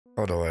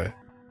Hold on.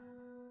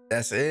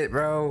 That's it,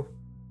 bro.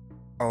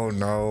 Oh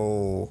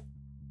no.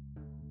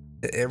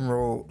 The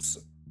emeralds.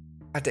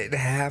 I didn't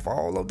have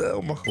all of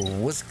them.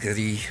 What's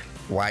goody?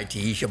 YT,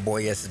 it's your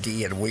boy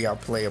SD, and we are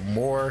playing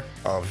more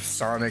of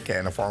Sonic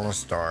and the Fallen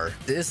Star.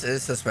 This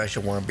is a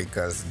special one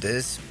because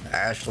this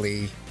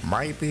actually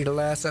might be the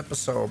last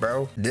episode,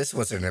 bro. This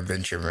was an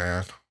adventure,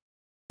 man.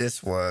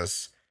 This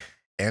was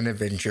an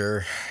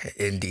adventure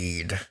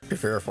indeed.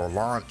 Prepare for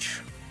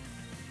launch.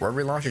 Where are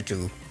we launching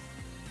to?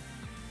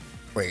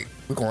 Wait,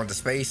 we're going to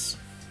space?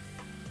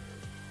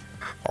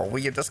 Oh,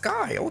 we in the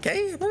sky,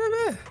 okay.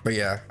 But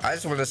yeah, I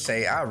just want to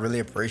say I really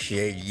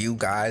appreciate you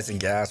guys and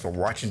gals for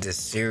watching this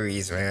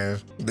series, man.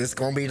 This is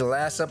gonna be the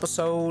last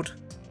episode.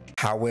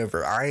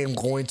 However, I am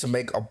going to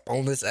make a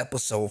bonus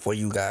episode for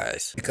you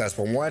guys because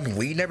for one,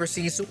 we never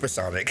seen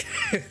Supersonic.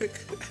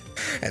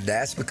 And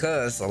that's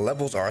because the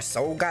levels are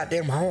so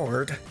goddamn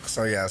hard.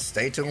 So yeah,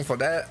 stay tuned for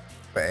that.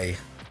 But hey,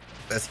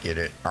 let's get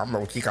it. I'm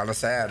low-key kind of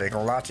sad, ain't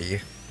gonna lie to you.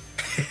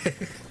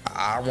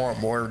 I want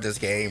more of this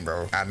game,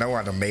 bro. I know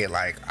I done made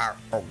like,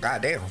 oh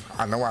goddamn,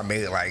 I know I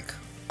made like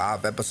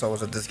 5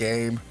 episodes of this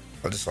game,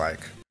 but it's like,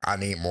 I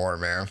need more,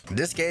 man.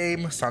 This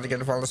game, Sonic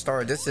and the Fallen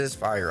Star, this is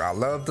fire. I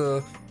love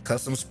the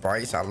custom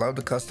sprites. I love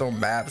the custom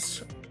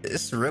maps.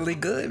 It's really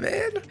good,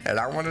 man. And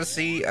I want to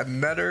see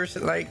another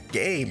like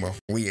game.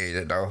 We ate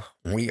it though.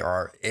 We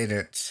are in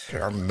it.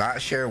 I'm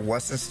not sure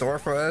what's in store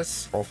for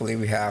us. Hopefully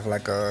we have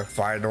like a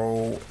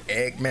final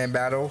Eggman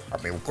battle. I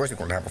mean, of course we're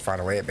going to have a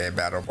final Eggman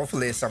battle.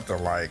 Hopefully it's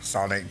something like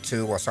Sonic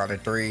 2 or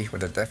Sonic 3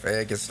 with the Death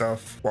Egg and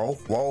stuff. Whoa,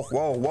 whoa,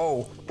 whoa,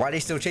 whoa. Why are they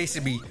still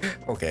chasing me?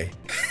 Okay.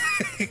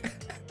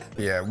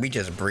 Yeah, we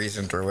just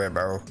breezing through it,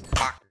 bro.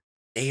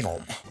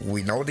 Damn,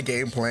 we know the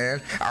game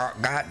plan.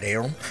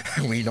 Goddamn,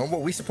 we know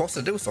what we supposed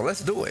to do, so let's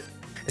do it.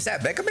 Is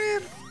that Mega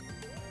Man?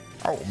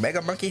 Oh,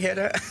 Mega Monkey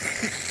Header.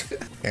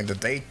 And the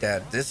date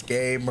that this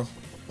game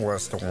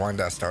was the one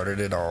that started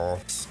it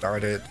all,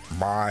 started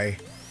my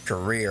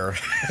career.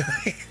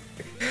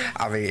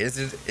 I mean, is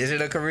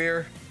it a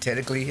career?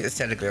 Technically, it's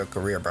technically a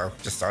career, bro.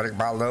 Just started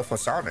my love for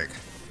Sonic,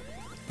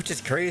 which is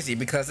crazy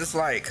because it's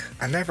like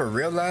I never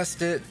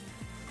realized it.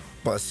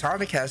 But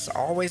Sonic has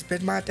always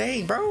been my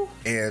thing, bro.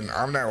 And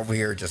I'm not over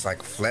here just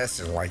like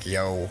flexing like,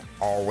 yo,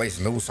 always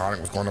knew Sonic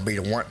was gonna be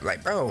the one.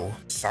 Like, bro,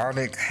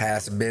 Sonic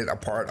has been a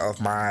part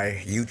of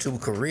my YouTube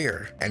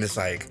career. And it's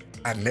like,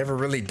 I never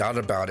really thought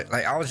about it.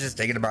 Like, I was just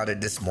thinking about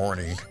it this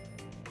morning.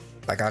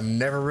 Like, I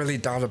never really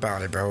thought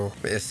about it, bro.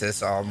 It's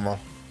this,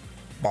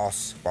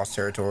 boss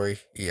territory.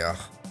 Yeah.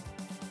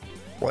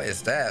 What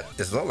is that?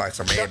 This look like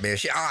some Ant-Man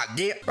shit. Ah,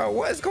 yeah. Bro,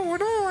 what is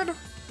going on?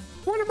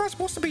 What am I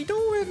supposed to be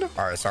doing?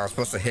 All right, so I'm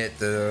supposed to hit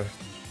the...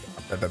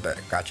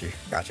 Got you.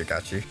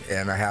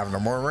 And I have no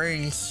more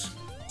rings.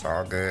 It's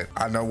all good.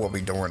 I know what we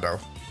doing, though.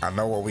 I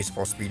know what we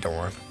supposed to be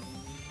doing.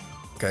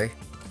 Okay.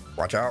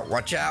 Watch out.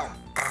 Watch out.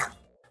 Ah.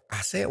 I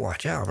said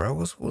watch out, bro.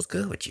 What's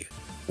good with you?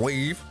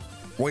 Weave.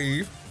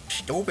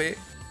 Stupid.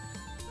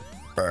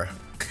 Bruh.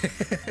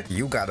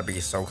 You gotta be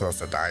so close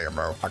to dying,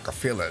 bro. I can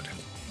feel it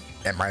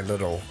in my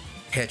little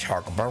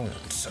hedgehog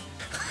bones.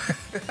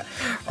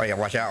 Oh yeah,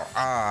 watch out.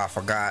 Ah, I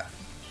forgot.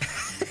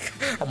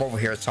 I'm over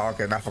here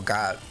talking, I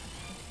forgot.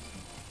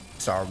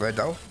 It's all good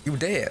though. You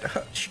dead.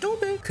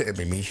 Stupid. Couldn't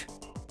be me.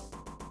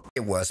 It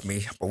was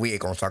me, but we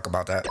ain't gonna talk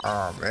about that.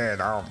 Oh man,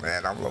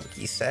 I'm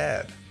low-key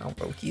sad.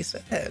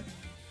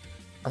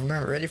 I'm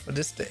not ready for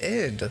this to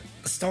end.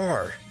 The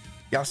star.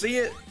 Y'all see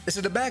it? It's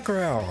in the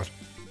background.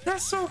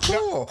 That's so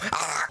cool.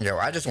 Ah. Yo,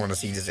 I just want to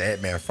see this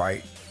Eggman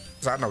fight.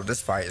 Because I know this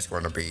fight is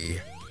going to be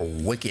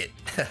wicked.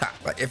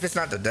 Like, if it's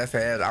not the Death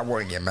Head, I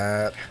wouldn't get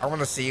mad. I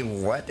want to see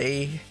what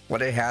they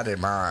had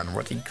in mind,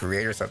 what the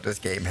creators of this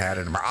game had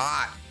in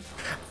mind.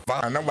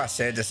 I know I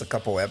said this a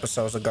couple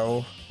episodes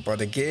ago,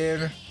 but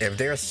again, if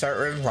there's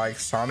certain like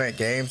Sonic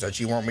games that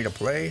you want me to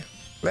play,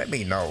 let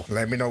me know.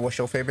 Let me know what's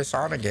your favorite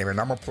Sonic game, and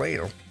I'm gonna play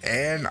them.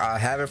 And I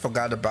haven't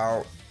forgot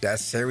about that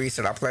series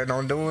that I plan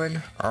on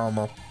doing.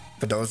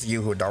 For those of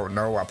you who don't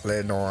know, I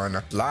plan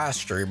on live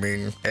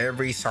streaming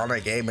every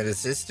Sonic game in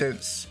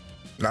existence.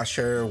 Not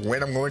sure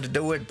when I'm going to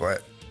do it,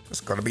 but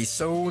it's gonna be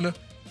soon.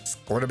 It's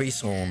gonna be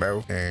soon,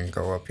 bro. And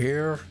go up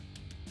here.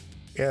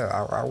 Yeah,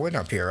 I went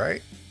up here,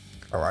 right?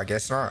 Oh, I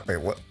guess not. Wait,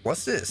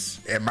 what's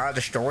this? Am I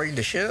destroying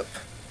the ship?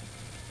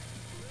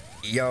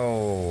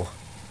 Yo,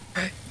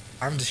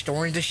 I'm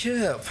destroying the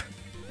ship.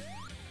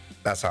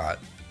 That's hot.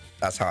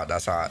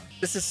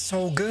 This is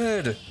so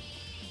good.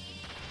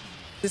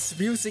 This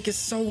music is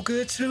so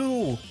good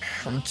too.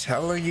 I'm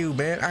telling you,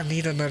 man, I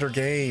need another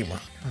game.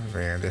 Oh,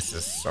 man, this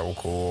is so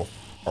cool.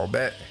 I'll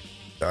bet.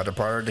 The other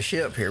part of the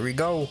ship. Here we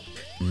go.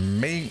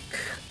 Mink.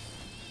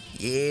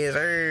 Yeah,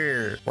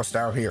 sir. What's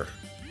down here?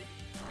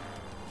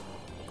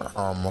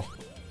 Am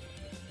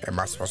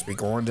I supposed to be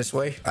going this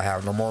way? I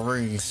have no more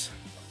rings.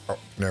 Oh,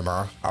 never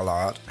mind. I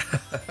lied.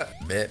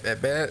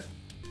 Bet.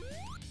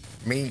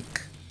 Mink.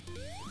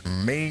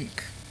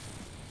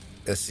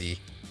 Let's see.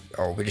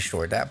 Oh, we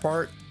destroyed that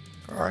part.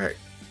 All right.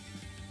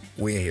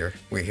 We in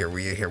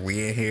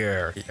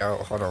here. Yo,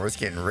 hold on. It's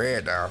getting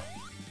red now.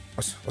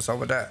 What's up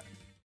with that?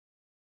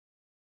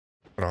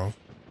 Hold on.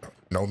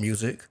 No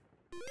music.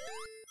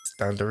 It's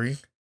thundering.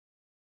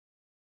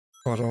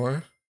 Hold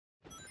on.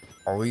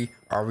 Are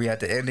we at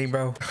the ending,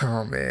 bro?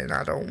 Oh man,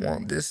 I don't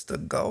want this to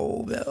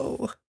go,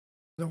 bro.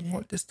 I don't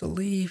want this to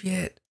leave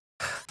yet.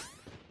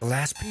 The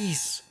last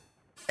piece.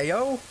 Hey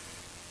yo.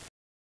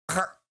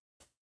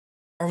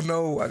 Oh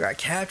no, I got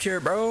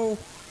captured, bro.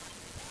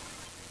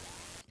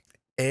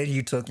 And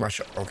you took my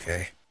shot.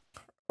 Okay.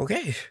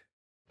 Okay.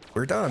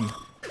 We're done.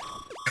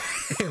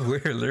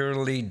 We're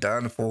literally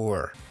done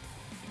for.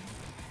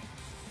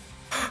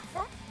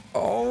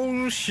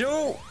 Oh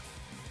shoot.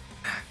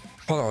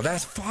 Hold on,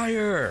 that's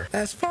fire.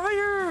 That's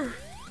fire.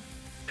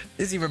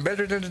 It's even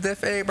better than the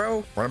death egg,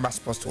 bro. What am I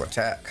supposed to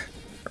attack?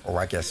 Oh,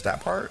 I guess that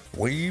part.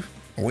 Weave,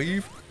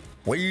 weave,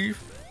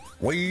 weave,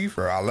 weave.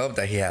 Bro, I love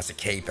that he has a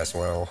cape as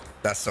well.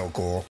 That's so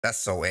cool. That's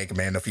so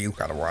Eggman of you.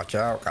 Gotta watch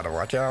out. Gotta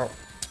watch out.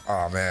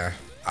 Oh man,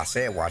 I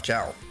said watch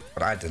out,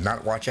 but I did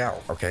not watch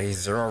out. Okay,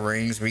 0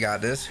 rings. We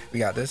got this. We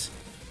got this.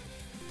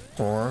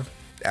 Hold on.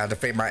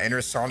 Activate my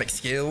inner sonic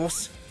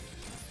skills.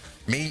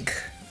 Mink.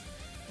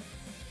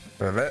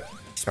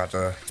 He's about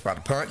to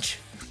punch.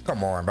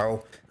 Come on,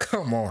 bro.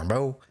 Come on,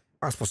 bro.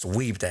 I'm supposed to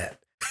weave that.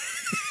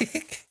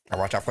 Now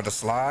watch out for the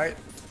slide.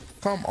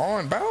 Come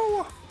on,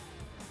 bro.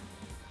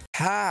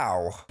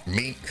 How?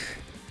 Mink.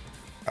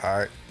 All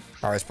right.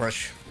 All right,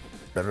 push.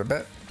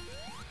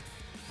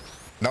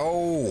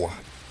 No.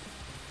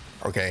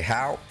 Okay,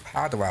 how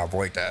do I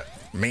avoid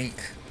that? Mink.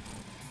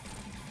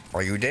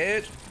 Are you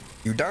dead?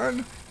 You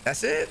done?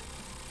 That's it?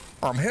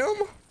 I'm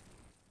him?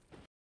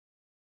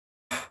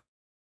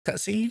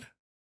 Cutscene?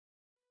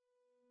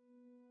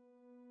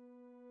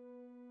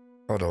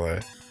 Hold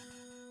on.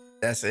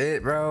 That's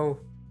it, bro?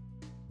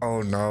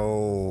 Oh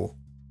no.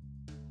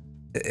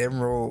 The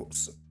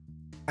emeralds.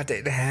 I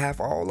didn't have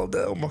all of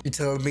them. You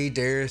telling me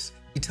you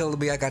telling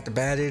me I got the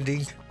bad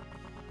ending?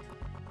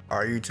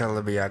 Are you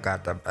telling me I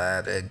got the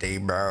bad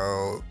ending,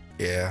 bro?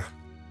 Yeah.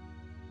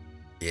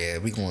 Yeah,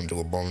 we gonna do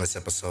a bonus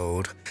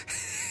episode.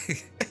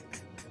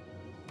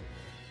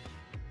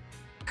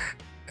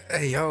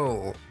 Hey,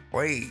 yo.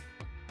 Wait.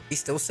 He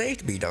still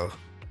saved me, though.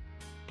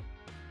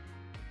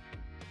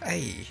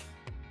 Hey.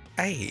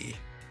 Hey.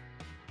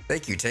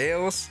 Thank you,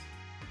 Tails.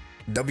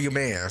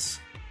 W-Mans.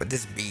 But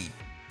this beat,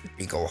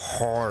 we go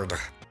hard.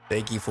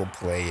 Thank you for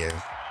playing.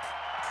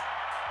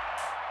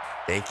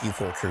 Thank you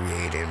for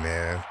creating,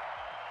 man.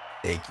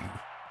 Thank you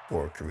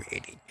for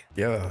creating.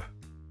 Yeah.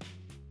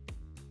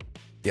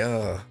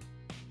 Yeah.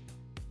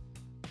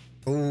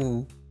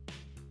 Ooh.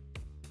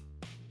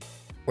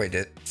 Wait,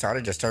 did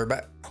Sonic just turn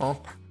back? Huh?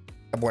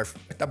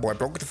 That boy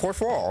broke the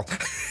fourth wall.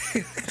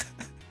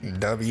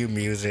 W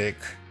music.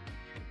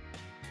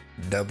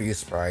 W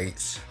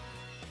sprites.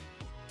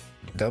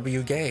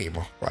 W game.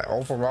 Like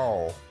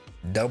overall,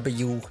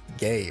 W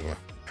game.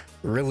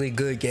 Really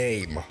good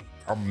game.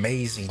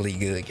 Amazingly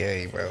good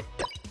game, bro.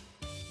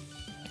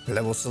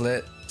 Level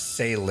select.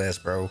 Say less,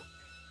 bro.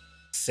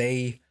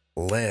 Say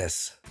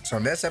less. So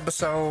in this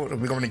episode,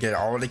 we're going to get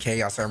all the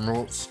Chaos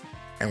Emeralds.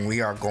 And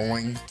we are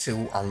going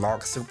to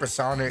unlock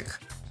Supersonic.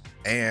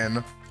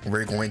 And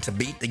we're going to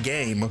beat the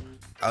game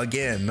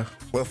again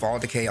with all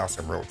the Chaos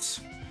Emeralds.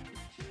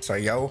 So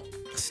yo,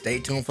 stay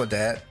tuned for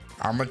that.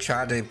 I'm gonna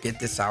try to get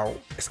this out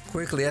as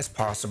quickly as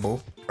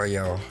possible. But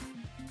yo,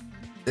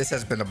 this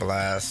has been a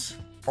blast.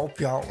 Hope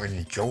y'all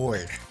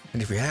enjoyed.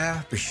 And if you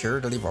have, be sure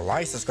to leave a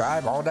like,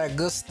 subscribe, all that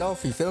good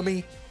stuff. You feel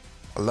me?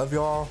 I love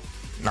y'all.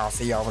 And I'll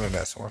see y'all in the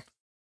next one.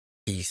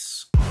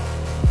 Peace.